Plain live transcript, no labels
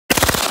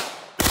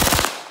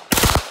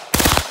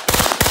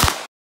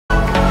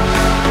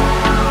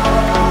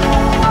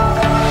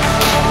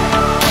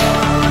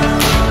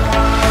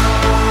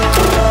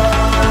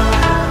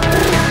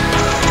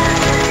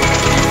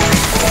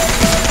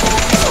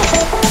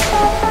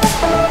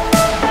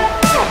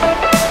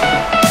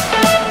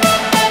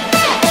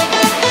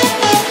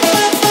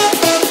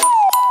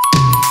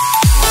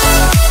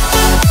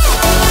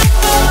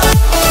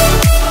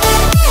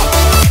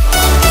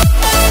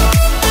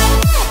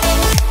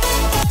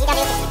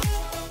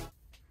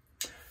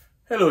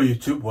Hello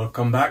YouTube,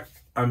 welcome back.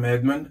 I'm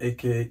Edmund,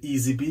 aka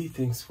EasyB.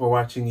 Thanks for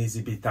watching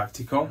EasyB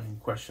Tactical.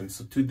 Question.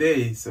 So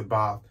today is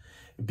about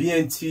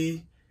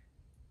B&T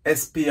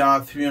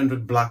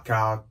SPR300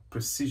 Blackout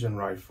Precision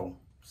Rifle.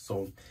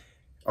 So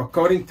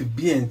according to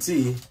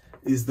B&T,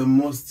 is the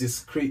most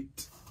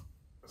discreet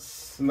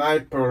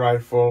sniper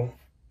rifle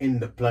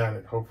in the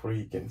planet. Hopefully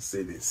you can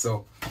see this.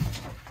 So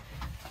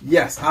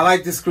yes, I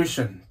like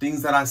discretion.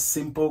 Things that are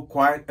simple,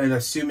 quiet, and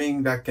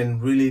assuming that can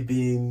really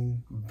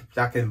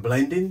that can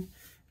blend in.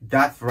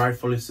 That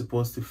rifle is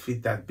supposed to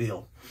fit that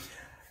bill.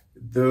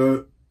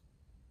 The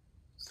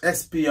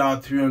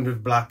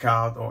SPR300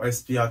 Blackout or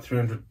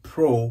SPR300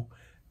 PRO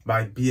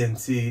by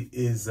B&T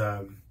is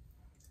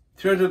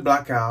 300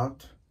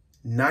 Blackout,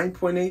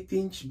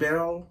 9.8-inch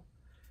barrel,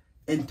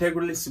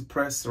 integrally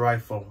suppressed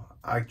rifle.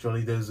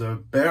 Actually, there's a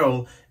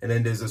barrel and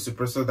then there's a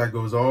suppressor that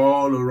goes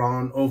all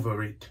around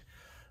over it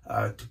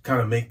to kind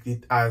of make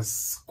it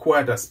as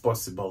quiet as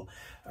possible.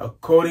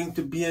 According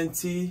to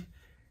B&T,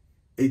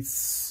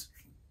 it's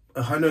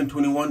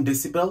 121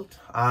 decibel.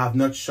 I have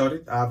not shot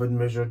it. I haven't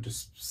measured the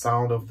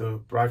sound of the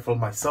rifle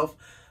myself,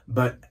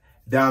 but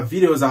there are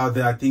videos out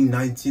there. I think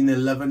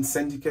 1911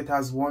 Syndicate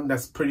has one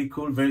that's pretty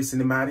cool, very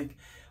cinematic,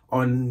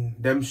 on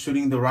them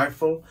shooting the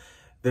rifle.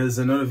 There's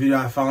another video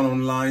I found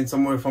online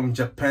somewhere from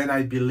Japan,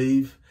 I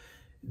believe,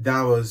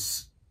 that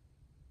was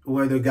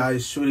where the guy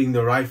is shooting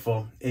the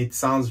rifle. It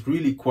sounds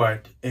really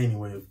quiet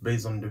anyway,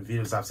 based on the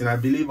videos I've seen. I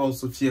believe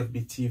also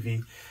TFB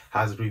TV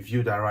has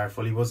reviewed that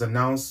rifle. It was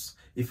announced,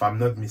 if I'm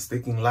not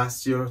mistaken,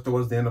 last year,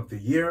 towards the end of the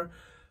year,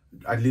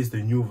 at least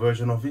the new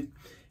version of it.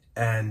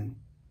 And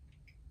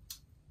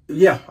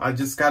yeah, I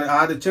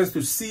had a chance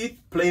to see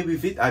it, play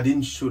with it. I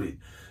didn't shoot it.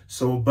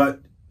 So,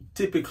 but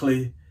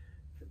typically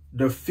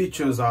the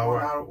features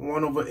are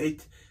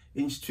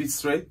 1/8-inch street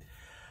straight,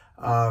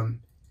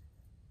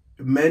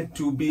 meant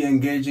to be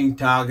engaging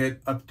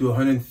target up to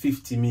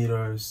 150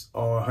 meters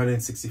or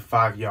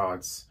 165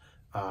 yards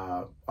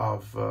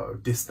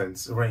of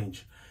distance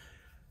range.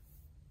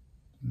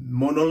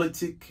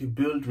 Monolithic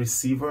build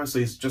receiver, so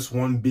it's just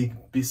one big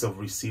piece of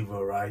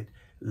receiver, right?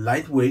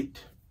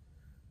 Lightweight.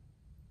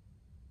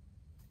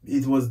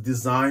 It was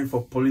designed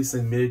for police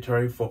and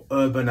military for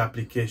urban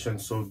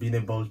applications, so being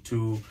able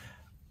to,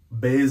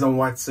 based on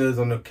what says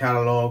on the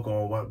catalog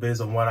or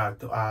based on what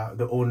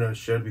the owner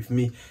shared with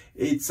me,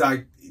 it's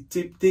like,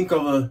 think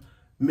of a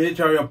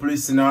military or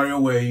police scenario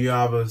where you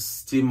have a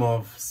team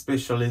of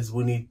specialists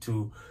who need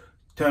to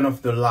turn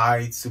off the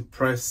lights,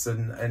 suppress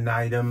an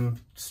item,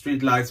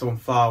 street lights from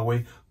far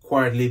away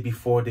quietly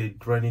before they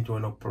run into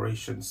an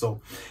operation. So,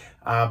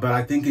 but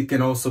I think it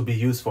can also be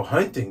used for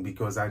hunting,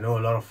 because I know a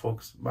lot of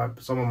folks,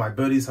 some of my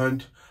buddies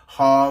hunt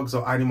hogs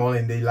or animal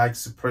and they like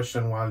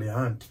suppression while they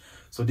hunt.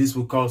 So this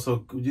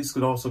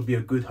could also be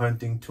a good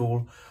hunting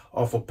tool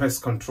or for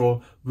pest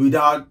control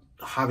without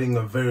having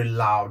a very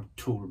loud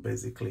tool,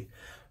 basically.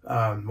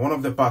 One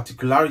of the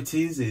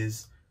particularities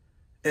is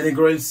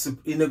integral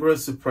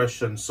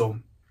suppression. So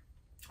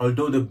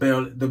although the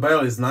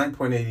barrel is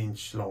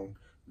 9.8-inch long,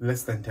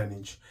 less than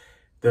 10-inch,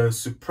 the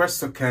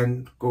suppressor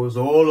can goes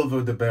all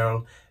over the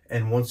barrel,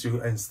 and once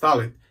you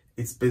install it,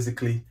 it's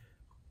basically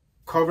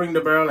covering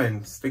the barrel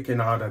and sticking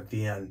out at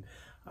the end.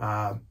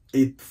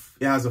 It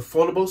has a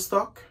foldable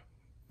stock,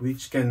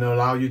 which can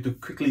allow you to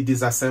quickly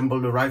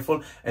disassemble the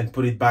rifle and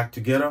put it back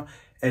together.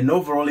 And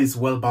overall, it's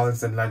well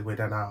balanced and lightweight,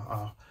 and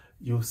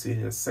you'll see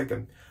in a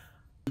second.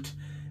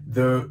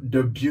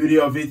 The beauty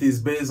of it is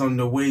based on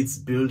the way it's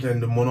built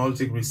and the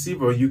monolithic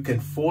receiver. You can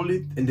fold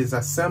it and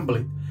disassemble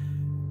it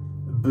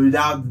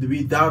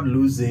without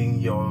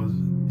losing your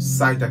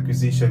sight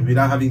acquisition,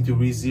 without having to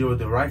re-zero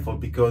the rifle,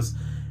 because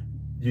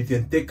you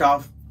can take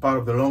off part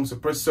of the long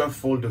suppressor,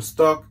 fold the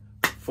stock,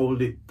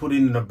 fold it, put it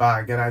in a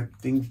bag, and I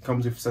think it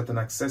comes with certain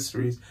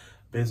accessories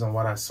based on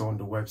what I saw on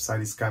the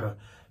website. It's got a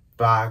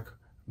bag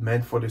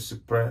meant for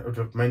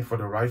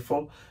the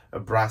rifle, a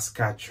brass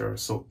catcher.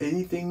 So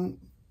anything,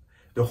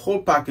 the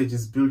whole package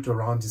is built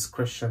around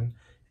discretion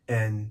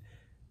and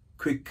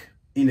quick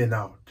in and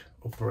out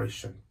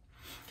operation.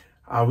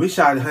 I wish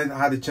I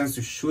had a chance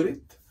to shoot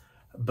it,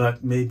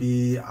 but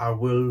maybe I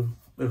will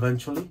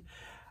eventually.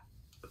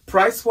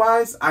 Price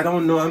wise, I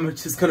don't know how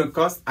much it's gonna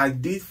cost. I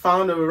did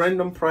found a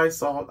random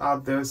price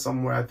out there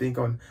somewhere, I think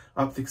on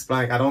Optics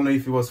Blank. I don't know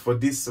if it was for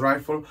this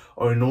rifle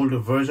or an older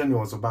version. It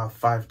was about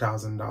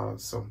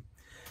 $5,000. So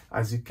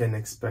as you can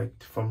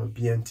expect from a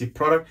B&T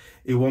product,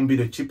 it won't be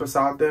the cheapest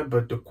out there,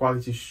 but the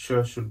quality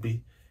sure should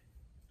be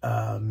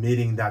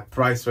meeting that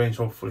price range,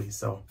 hopefully.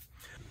 So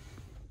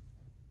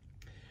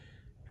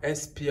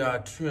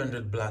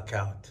SPR300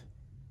 Blackout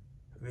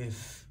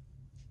with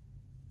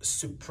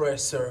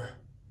suppressor,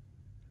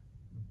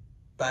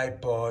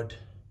 bipod,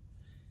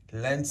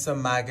 Lancer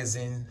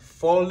magazine,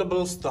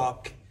 foldable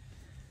stock,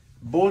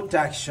 bolt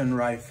action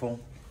rifle.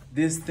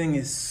 This thing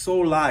is so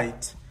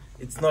light,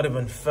 it's not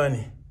even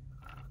funny.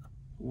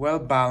 Well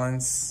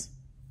balanced,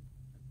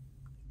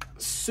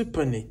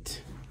 super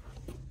neat,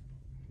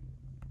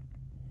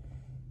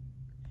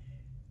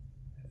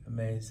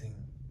 amazing,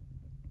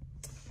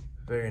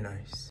 very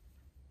nice.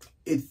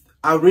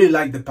 I really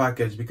like the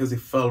package because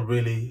it felt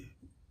really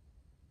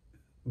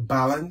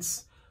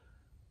balanced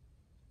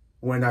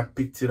when I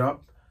picked it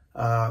up.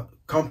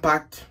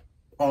 Compact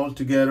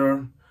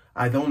altogether.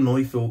 I don't know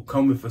if it will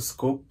come with a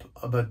scope,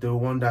 but the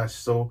one that I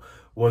saw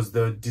was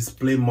the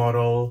display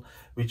model,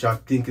 which I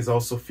think is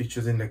also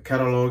featured in the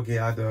catalog. It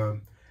had a,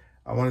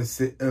 I want to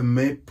say a let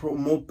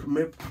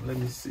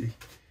me see,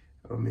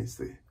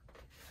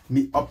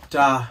 Mi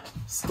Opta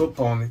scope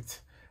on it.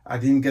 I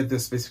didn't get the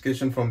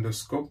specification from the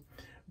scope,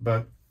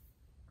 but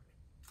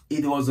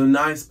it was a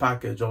nice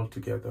package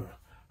altogether.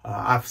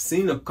 I've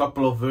seen a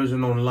couple of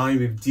versions online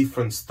with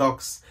different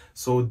stocks.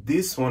 So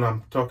this one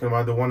I'm talking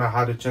about, the one I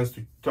had a chance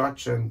to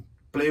touch and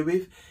play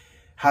with,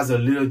 has a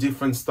little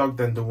different stock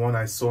than the one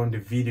I saw in the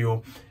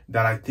video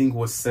that I think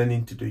was sent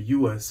into the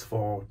US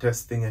for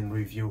testing and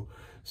review.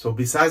 So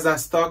besides that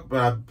stock,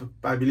 but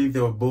I believe they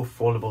were both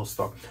foldable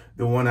stock.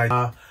 The one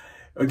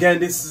again,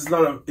 this is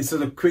not a, it's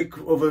a quick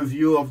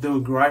overview of the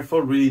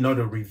rifle, really not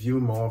a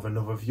review, more of an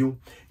overview.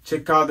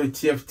 Check out the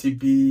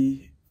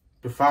TFTB,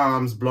 the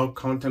firearms blog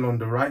content on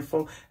the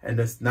rifle, and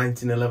this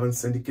 1911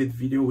 syndicate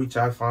video, which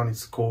I found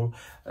is cool.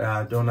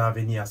 I don't have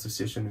any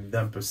association with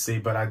them per se,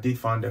 but I did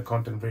find their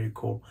content very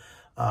cool.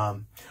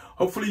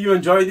 Hopefully you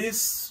enjoy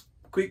this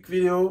quick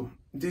video,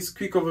 this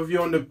quick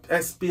overview on the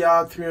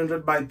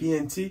SPR300 by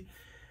B&T.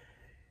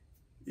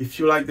 If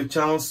you like the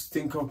channel,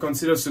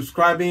 consider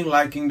subscribing,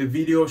 liking the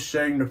video,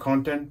 sharing the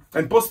content,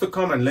 and post a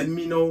comment. Let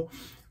me know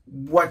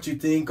what you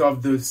think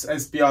of this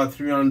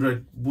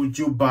SPR300. Would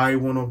you buy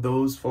one of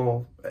those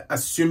for,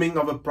 assuming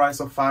of a price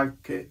of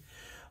 5K?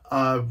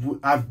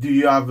 Do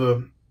you have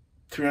a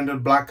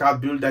 300 blackout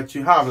build that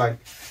you have? Like,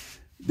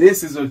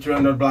 this is a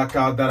 300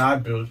 blackout that I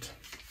built,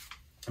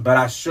 but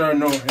I sure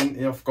know,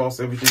 and of course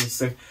everything is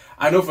safe.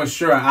 I know for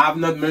sure, I have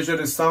not measured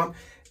the sound.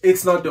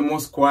 It's not the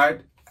most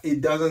quiet. It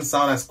doesn't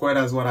sound as quiet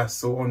as what I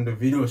saw on the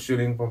video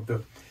shooting of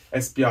the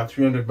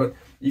SPR300. But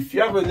if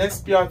you have an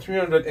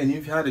SPR300 and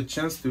you've had a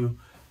chance to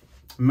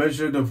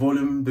measure the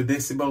volume, the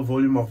decibel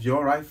volume of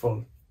your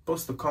rifle,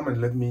 post a comment,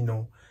 let me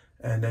know.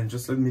 And then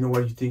just let me know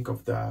what you think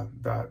of the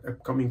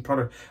upcoming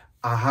product.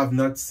 I have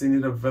not seen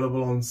it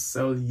available on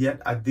sale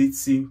yet. I did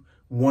see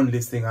one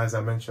listing, as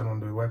I mentioned, on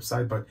the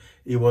website, but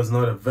it was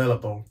not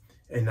available.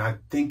 And I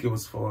think it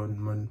was for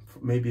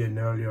maybe an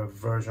earlier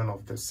version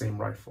of the same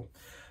rifle,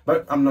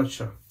 but I'm not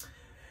sure.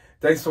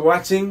 Thanks for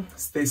watching.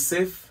 Stay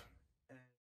safe.